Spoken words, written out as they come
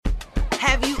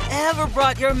Have you ever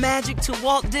brought your magic to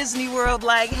Walt Disney World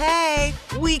like, hey,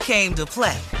 we came to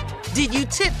play? Did you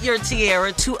tip your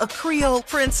tiara to a Creole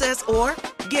princess or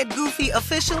get goofy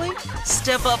officially?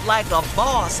 Step up like a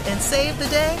boss and save the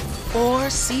day? Or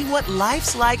see what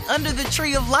life's like under the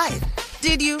tree of life?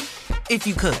 Did you? If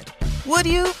you could. Would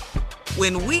you?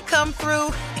 When we come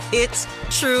through, it's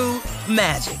true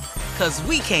magic. 'Cause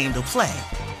we came to play.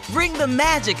 Bring the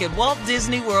magic at Walt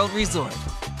Disney World Resort.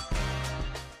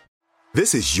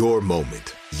 This is your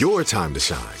moment, your time to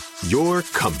shine, your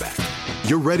comeback.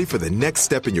 You're ready for the next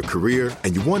step in your career,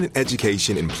 and you want an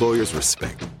education employers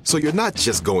respect. So you're not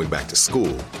just going back to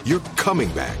school, you're coming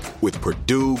back with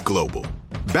Purdue Global.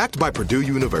 Backed by Purdue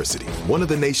University, one of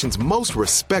the nation's most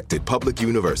respected public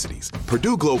universities,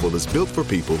 Purdue Global is built for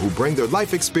people who bring their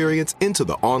life experience into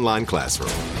the online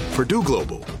classroom. Purdue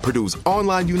Global, Purdue's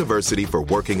online university for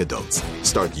working adults.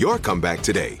 Start your comeback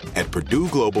today at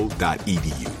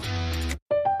purdueglobal.edu.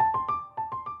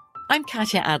 I'm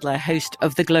Katya Adler, host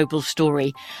of The Global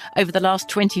Story. Over the last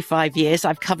 25 years,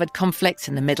 I've covered conflicts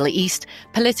in the Middle East,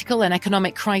 political and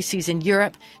economic crises in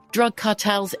Europe, drug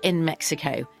cartels in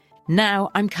Mexico. Now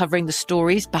I'm covering the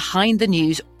stories behind the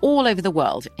news all over the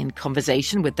world in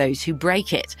conversation with those who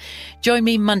break it. Join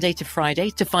me Monday to Friday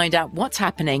to find out what's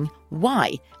happening,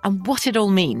 why, and what it all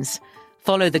means.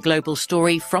 Follow The Global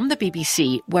Story from the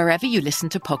BBC wherever you listen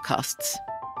to podcasts.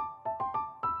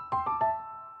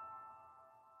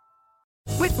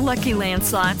 With Lucky Land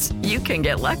Slots, you can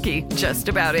get lucky just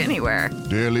about anywhere.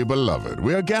 Dearly beloved,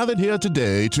 we are gathered here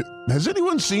today to... Has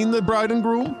anyone seen the bride and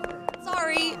groom?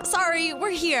 Sorry,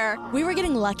 we're here. We were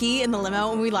getting lucky in the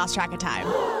limo and we lost track of time.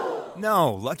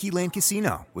 No, Lucky Land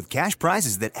Casino, with cash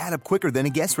prizes that add up quicker than a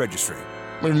guest registry.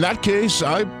 In that case,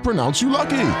 I pronounce you lucky.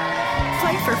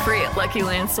 Play for free at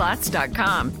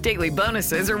LuckyLandSlots.com. Daily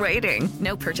bonuses are waiting.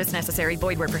 No purchase necessary.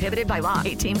 Void where prohibited by law.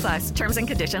 18+. Terms and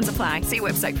conditions apply. See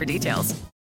website for details.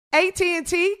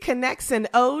 AT&T connects an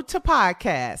ode to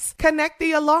podcasts. Connect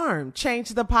the alarm. Change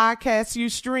the podcast you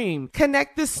stream.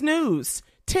 Connect the snooze.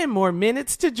 10 more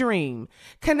minutes to dream.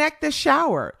 Connect the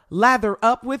shower. Lather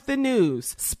up with the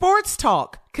news. Sports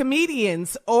talk,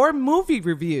 comedians, or movie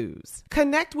reviews.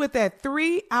 Connect with that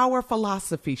 3-hour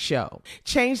philosophy show.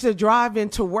 Change the drive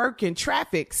into work in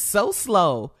traffic so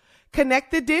slow.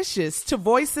 Connect the dishes to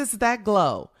voices that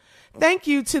glow. Thank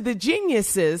you to the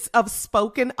geniuses of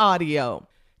spoken audio.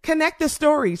 Connect the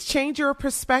stories, change your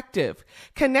perspective.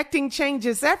 Connecting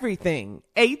changes everything.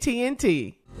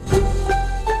 AT&T.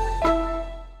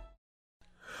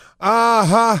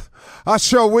 I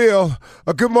sure will.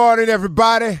 Good morning,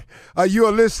 everybody. You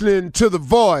are listening to The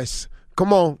Voice.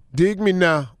 Come on, dig me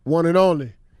now, one and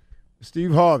only.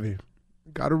 Steve Harvey,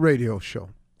 got a radio show.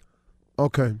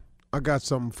 Okay, I got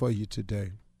something for you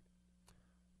today.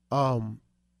 I'm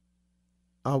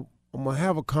going to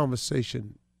have a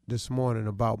conversation this morning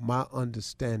about my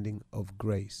understanding of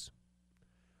grace.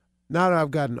 Now that I've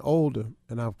gotten older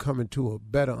and I've come into a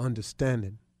better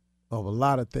understanding of a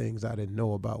lot of things I didn't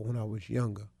know about when I was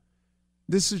younger,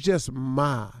 this is just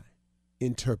my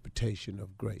interpretation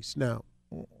of grace. Now,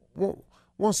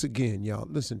 once again, y'all,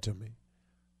 listen to me.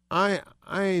 I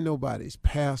ain't nobody's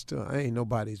pastor. I ain't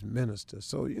nobody's minister.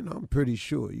 So, I'm pretty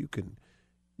sure you can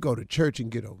go to church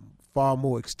and get a far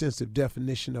more extensive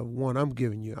definition of one I'm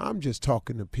giving you. I'm just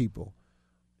talking to people.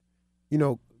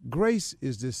 Grace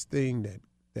is this thing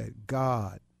that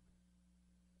God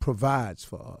provides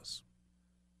for us.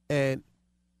 And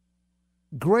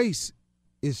grace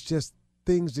is just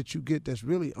things that you get that's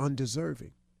really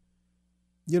undeserving.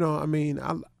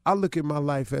 I look at my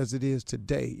life as it is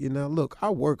today. Look, I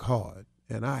work hard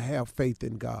and I have faith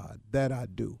in God. That I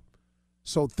do.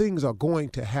 So things are going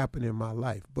to happen in my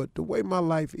life. But the way my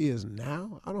life is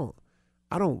now, I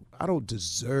don't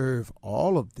deserve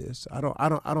all of this. I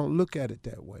don't look at it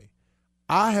that way.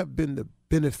 I have been the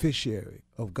beneficiary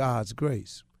of God's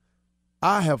grace.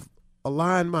 I have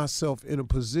aligned myself in a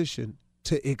position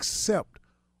to accept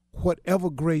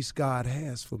whatever grace God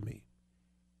has for me.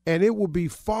 And it will be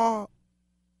far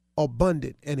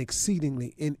abundant and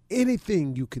exceedingly in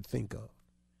anything you could think of.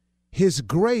 His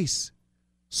grace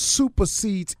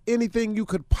supersedes anything you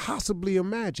could possibly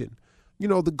imagine.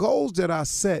 The goals that I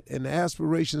set and the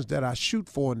aspirations that I shoot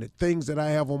for and the things that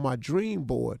I have on my dream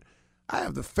board, I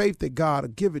have the faith that God will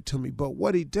give it to me. But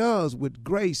what he does with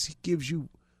grace, he gives you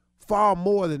far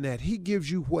more than that. He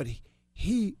gives you what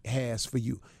he has for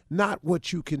you, not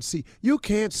what you can see. You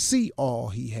can't see all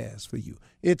he has for you.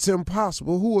 It's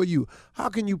impossible. Who are you? How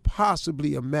can you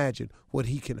possibly imagine what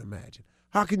he can imagine?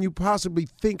 How can you possibly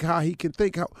think how he can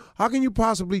think? How can you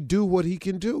possibly do what he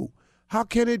can do? How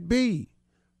can it be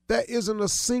There isn't a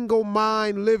single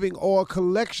mind living or a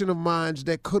collection of minds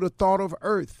that could have thought of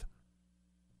earth.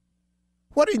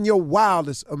 What in your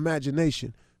wildest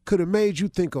imagination could have made you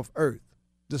think of earth,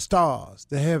 the stars,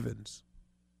 the heavens,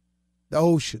 the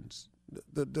oceans,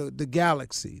 the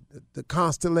galaxy, the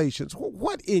constellations?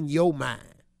 What in your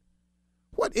mind?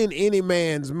 What in any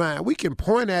man's mind? We can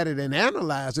point at it and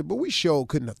analyze it, but we sure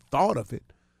couldn't have thought of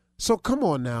it. So come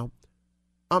on now.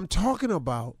 I'm talking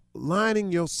about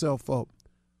lining yourself up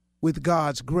with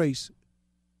God's grace,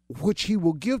 which he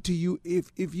will give to you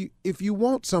if you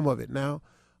want some of it now.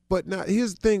 But now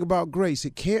here's the thing about grace.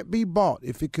 It can't be bought.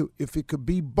 If it could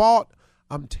be bought,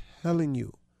 I'm telling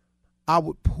you, I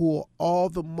would pour all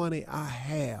the money I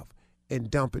have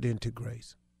and dump it into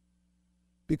grace.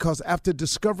 Because after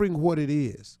discovering what it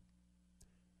is,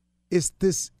 it's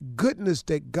this goodness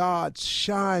that God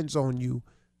shines on you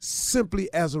simply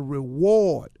as a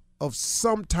reward of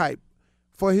some type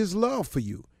for his love for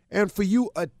you and for you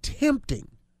attempting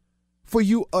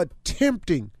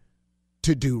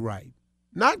to do right.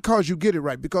 Not because you get it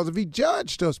right, because if he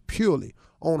judged us purely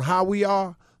on how we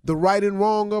are, the right and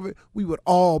wrong of it, we would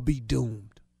all be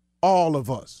doomed. All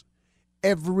of us.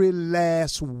 Every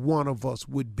last one of us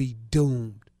would be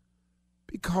doomed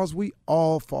because we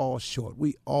all fall short.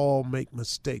 We all make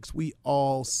mistakes. We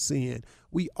all sin.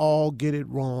 We all get it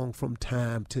wrong from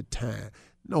time to time.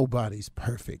 Nobody's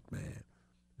perfect, man.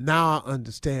 Now I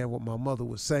understand what my mother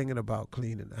was singing about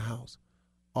cleaning the house.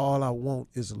 All I want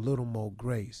is a little more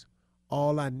grace.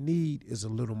 All I need is a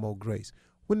little more grace.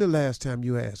 When the last time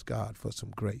you asked God for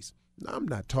some grace? Now, I'm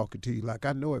not talking to you like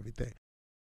I know everything.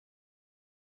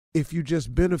 If you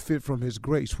just benefit from his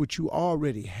grace, which you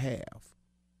already have,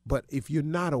 but if you're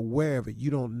not aware of it,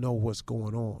 you don't know what's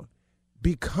going on.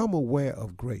 Become aware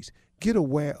of grace. Get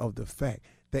aware of the fact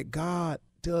that God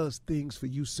does things for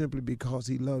you simply because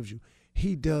he loves you.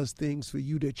 He does things for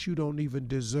you that you don't even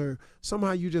deserve.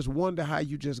 Somehow you just wonder how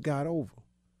you just got over,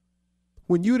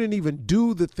 when you didn't even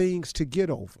do the things to get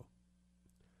over.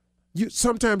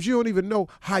 Sometimes you don't even know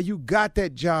how you got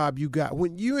that job you got,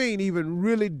 when you ain't even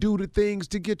really do the things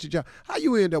to get your job. How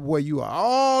you end up where you are?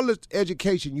 All this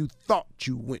education you thought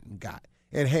you went and got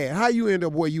and had. How you end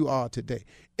up where you are today,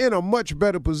 in a much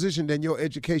better position than your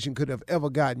education could have ever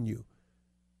gotten you.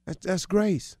 That's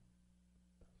grace.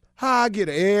 How I get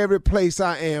every place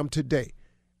I am today.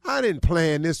 I didn't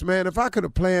plan this, man. If I could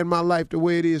have planned my life the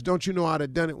way it is, don't you know I'd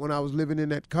have done it when I was living in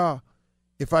that car?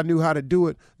 If I knew how to do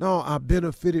it. No, I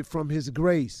benefited from his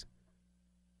grace.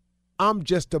 I'm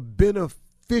just a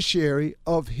beneficiary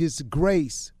of his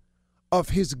grace, of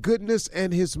his goodness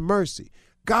and his mercy.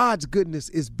 God's goodness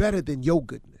is better than your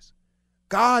goodness.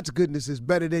 God's goodness is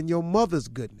better than your mother's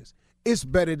goodness. It's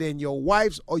better than your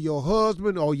wife's or your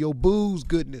husband or your boo's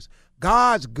goodness.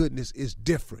 God's goodness is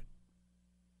different.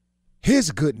 His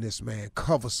goodness, man,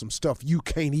 covers some stuff you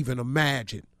can't even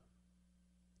imagine.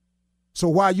 So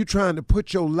while you're trying to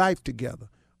put your life together,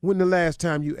 when the last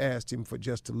time you asked him for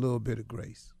just a little bit of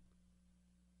grace?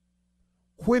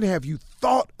 When have you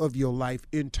thought of your life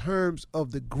in terms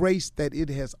of the grace that it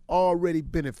has already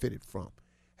benefited from?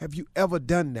 Have you ever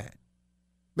done that?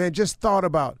 Man, just thought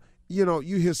about, you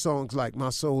hear songs like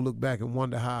My Soul Look Back and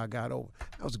Wonder How I Got Over.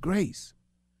 That was grace.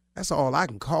 That's all I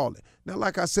can call it. Now,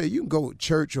 like I said, you can go to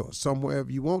church or somewhere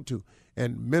if you want to,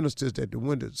 and ministers that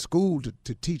went to school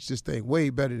to teach this thing way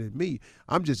better than me.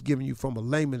 I'm just giving you from a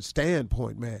layman's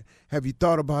standpoint, man. Have you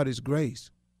thought about his grace?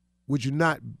 Would you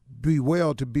not be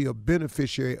well to be a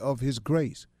beneficiary of his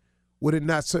grace? Would it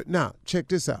not? Now, check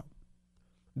this out.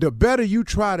 The better you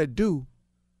try to do,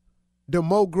 the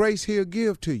more grace he'll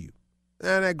give to you.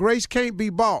 And that grace can't be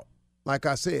bought. Like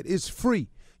I said, it's free.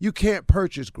 You can't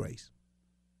purchase grace.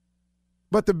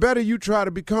 But the better you try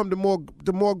to become, the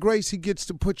more grace he gets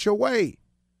to put your way.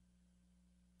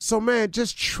 So, man,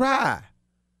 just try.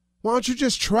 Why don't you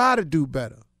just try to do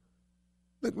better?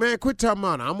 Look, man, quit talking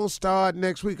about, I'm going to start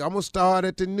next week. I'm going to start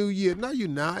at the new year. No, you're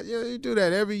not. You do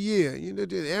that every year.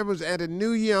 Everyone's at the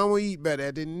new year, I'm going to eat better.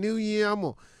 At the new year, I'm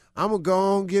going to go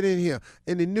on, get in here.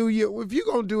 In the new year, if you're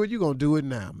going to do it, you're going to do it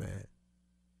now, man.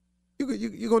 You're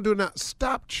going to do it now.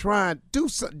 Stop trying. Do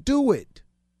it.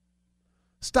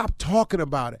 Stop talking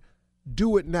about it.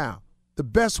 Do it now. The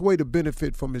best way to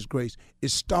benefit from his grace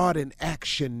is start in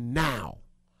action now.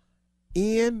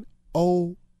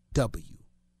 N-O-W.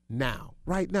 Now.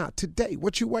 Right now. Today.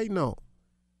 What you waiting on?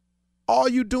 All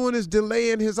you doing is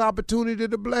delaying his opportunity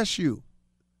to bless you.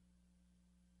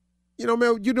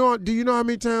 Man, do you know how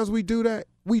many times we do that?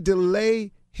 We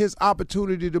delay his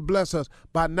opportunity to bless us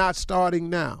by not starting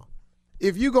now.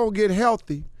 If you're going to get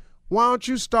healthy, Why don't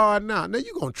you start now? Now,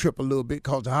 you're going to trip a little bit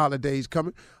because the holiday's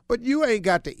coming, but you ain't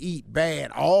got to eat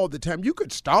bad all the time. You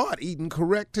could start eating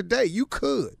correct today. You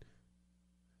could.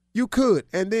 You could.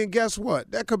 And then guess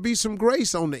what? There could be some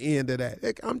grace on the end of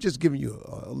that. I'm just giving you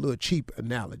a little cheap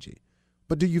analogy.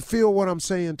 But do you feel what I'm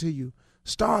saying to you?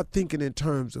 Start thinking in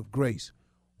terms of grace.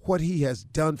 What he has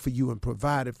done for you and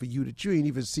provided for you that you ain't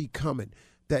even see coming.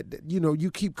 That, you know,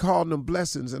 you keep calling them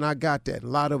blessings, and I got that. A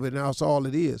lot of it, and that's all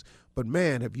it is. But,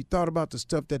 man, have you thought about the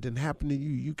stuff that didn't happen to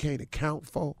you can't account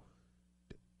for?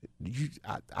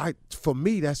 For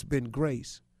me, that's been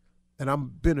grace, and I'm a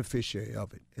beneficiary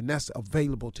of it, and that's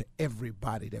available to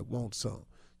everybody that wants some.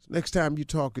 So next time you're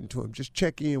talking to him, just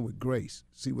check in with grace,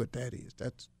 see what that is.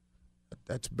 That's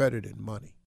better than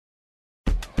money.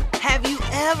 Have you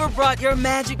ever brought your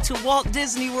magic to Walt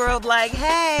Disney World like,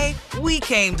 hey, we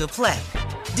came to play?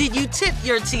 Did you tip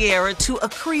your tiara to a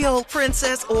Creole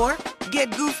princess or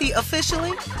get goofy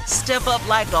officially? Step up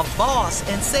like a boss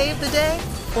and save the day?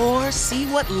 Or see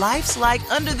what life's like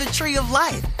under the tree of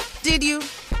life? Did you?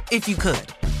 If you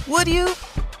could. Would you?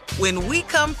 When we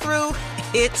come through,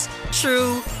 it's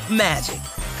true magic.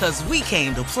 'Cause we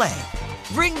came to play.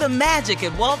 Bring the magic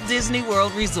at Walt Disney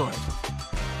World Resort.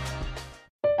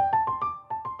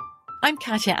 I'm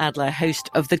Katya Adler, host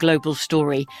of The Global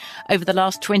Story. Over the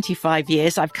last 25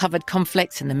 years, I've covered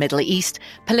conflicts in the Middle East,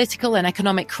 political and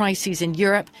economic crises in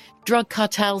Europe, drug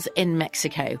cartels in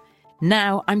Mexico.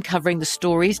 Now I'm covering the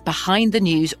stories behind the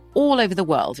news all over the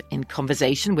world in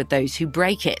conversation with those who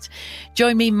break it.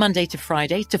 Join me Monday to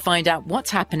Friday to find out what's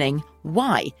happening,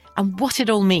 why, and what it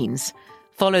all means.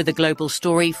 Follow The Global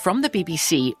Story from the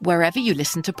BBC wherever you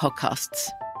listen to podcasts.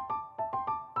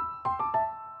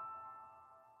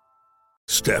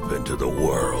 Step into the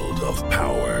world of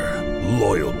power,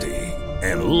 loyalty,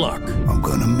 and luck. I'm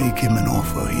gonna make him an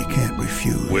offer he can't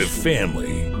refuse. With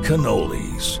family,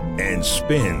 cannolis, and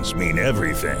spins mean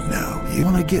everything. Now, you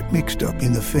wanna get mixed up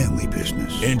in the family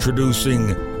business. Introducing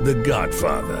The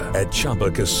Godfather at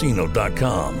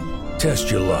ChumbaCasino.com.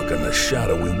 Test your luck in the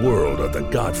shadowy world of The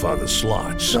Godfather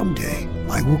slot. Someday,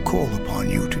 I will call upon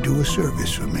you to do a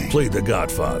service for me. Play The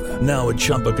Godfather now at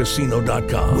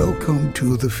ChumbaCasino.com. Welcome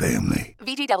to the family.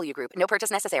 VGW Group. No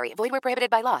purchase necessary. Void where prohibited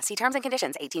by law. See terms and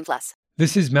conditions. 18+.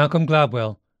 This is Malcolm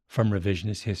Gladwell from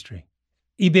Revisionist History.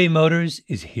 eBay Motors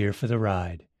is here for the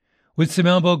ride. With some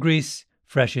elbow grease,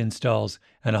 fresh installs,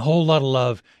 and a whole lot of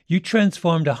love, you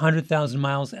transformed 100,000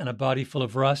 miles and a body full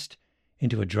of rust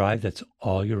into a drive that's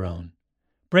all your own.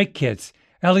 Brake kits,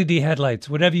 LED headlights,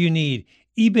 whatever you need,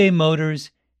 eBay Motors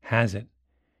has it.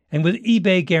 And with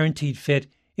eBay Guaranteed Fit,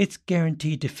 it's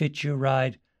guaranteed to fit your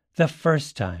ride the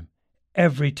first time,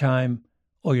 every time,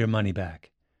 or your money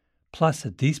back. Plus,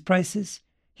 at these prices,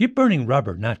 you're burning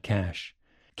rubber, not cash.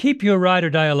 Keep your ride or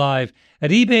die alive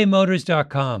at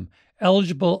ebaymotors.com.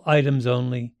 Eligible items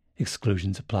only.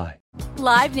 Exclusions apply.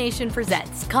 Live Nation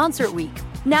presents Concert Week.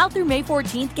 Now through May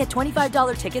 14th, get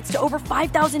 $25 tickets to over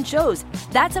 5,000 shows.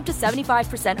 That's up to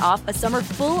 75% off a summer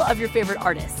full of your favorite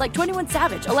artists like 21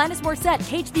 Savage, Alanis Morissette,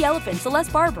 Cage the Elephant,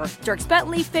 Celeste Barber, Dierks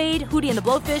Bentley, Fade, Hootie and the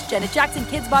Blowfish, Janet Jackson,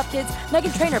 Kidz Bop Kids,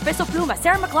 Meghan Trainor, Peso Pluma,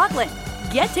 Sarah McLachlan.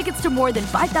 Get tickets to more than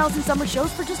 5,000 summer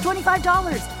shows for just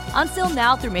 $25. Until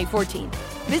now through May 14th.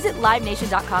 Visit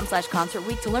LiveNation.com/Concert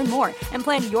Week to learn more and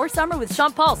plan your summer with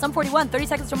Sean Paul, Sum 41, 30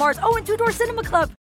 Seconds to Mars, and Two Door Cinema Club.